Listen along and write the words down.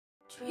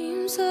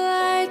Dreams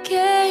are like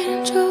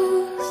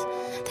angels,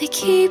 they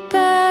keep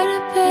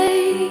at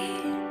bay.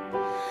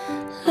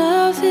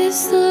 Love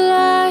is the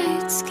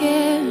light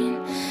scaring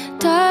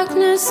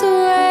darkness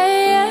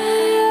away.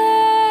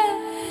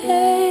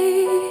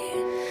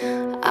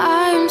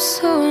 I'm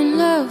so in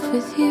love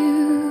with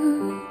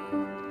you.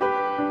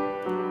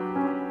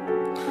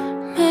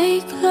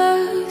 Make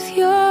love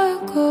your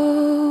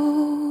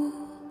goal.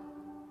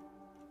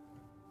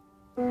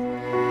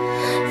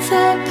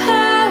 The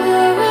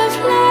power of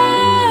love,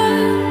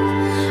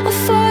 a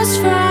force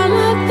from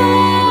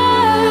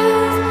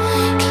above,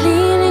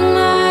 cleaning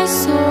my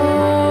soul.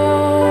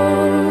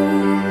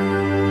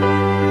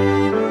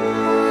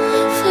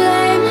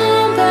 Flame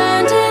on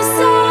burn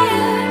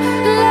desire,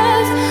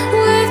 love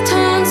with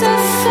tongues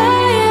of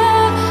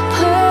fire,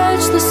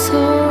 purge the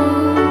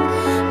soul,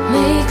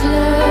 make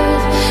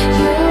love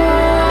your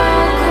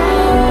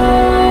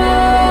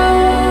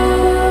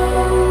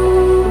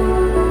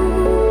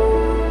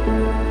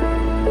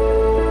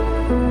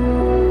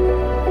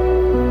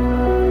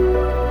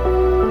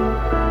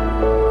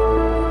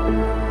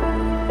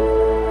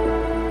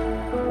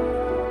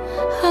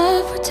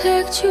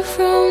protect you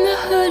from the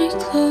hooded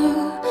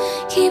claw,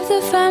 keep the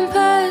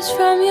vampires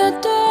from your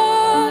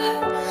door.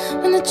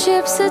 When the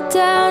chips are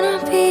down,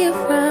 I'll be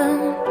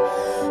around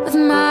with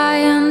my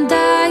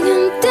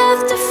undying,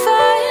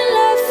 death-defying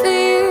love for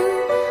you.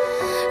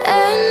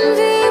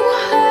 Envy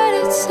will hurt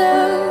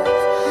itself.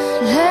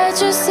 Let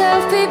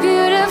yourself be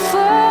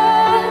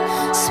beautiful,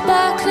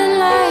 sparkling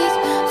like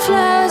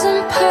flowers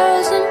and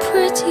pearls and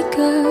pretty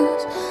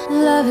girls.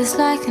 Love is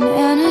like an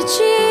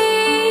energy,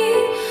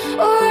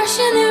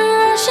 rushing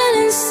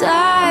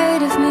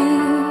inside of me.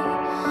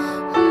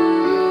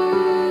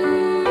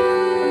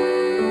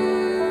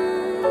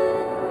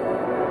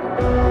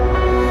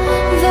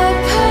 The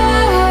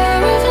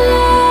power of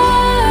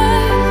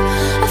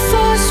love, a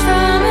force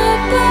from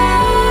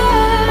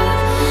above,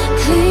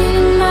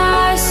 cleaning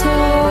my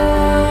soul.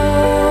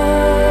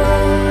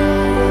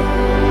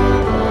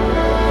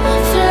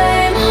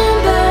 Flame on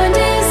burn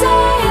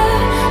desire,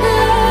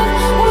 love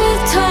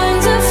with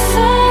tongues of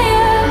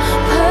fire,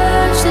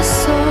 purge the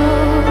soul.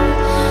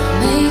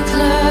 Make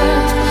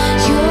love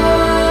your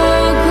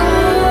goal.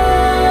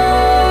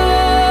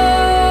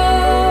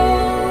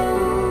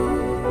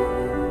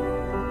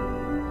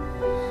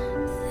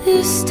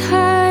 This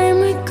time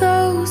we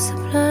go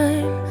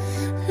sublime.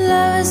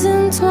 Love is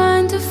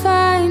entwined to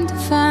find,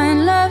 define.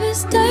 Love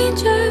is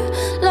danger,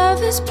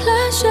 love is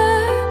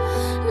pleasure.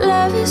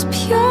 Love is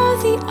pure,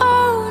 the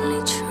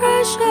only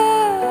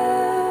treasure.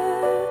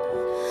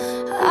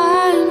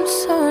 I'm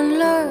so in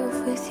love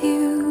with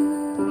you.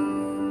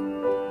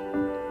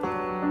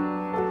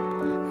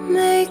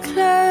 Make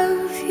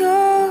love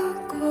your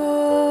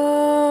goal.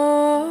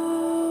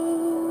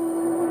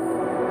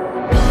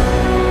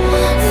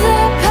 The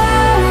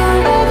power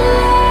of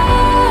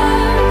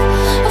love,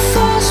 a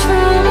force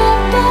from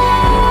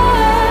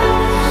above,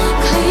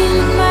 clean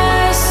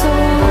my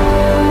soul.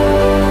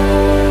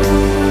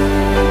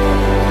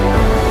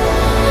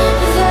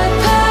 The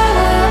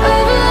power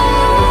of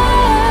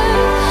love,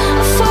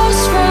 a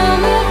force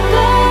from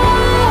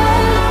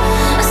above,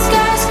 a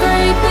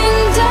skyscraping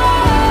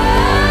dawn.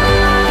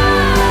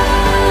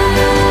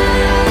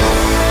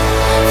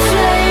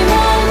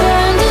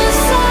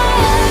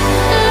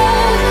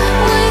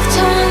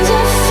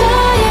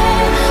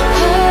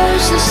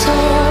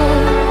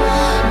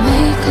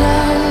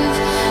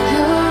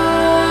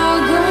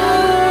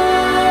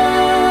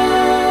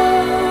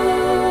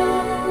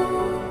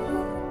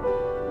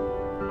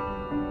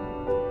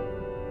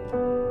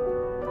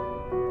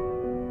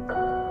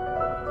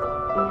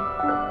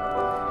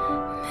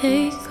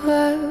 Make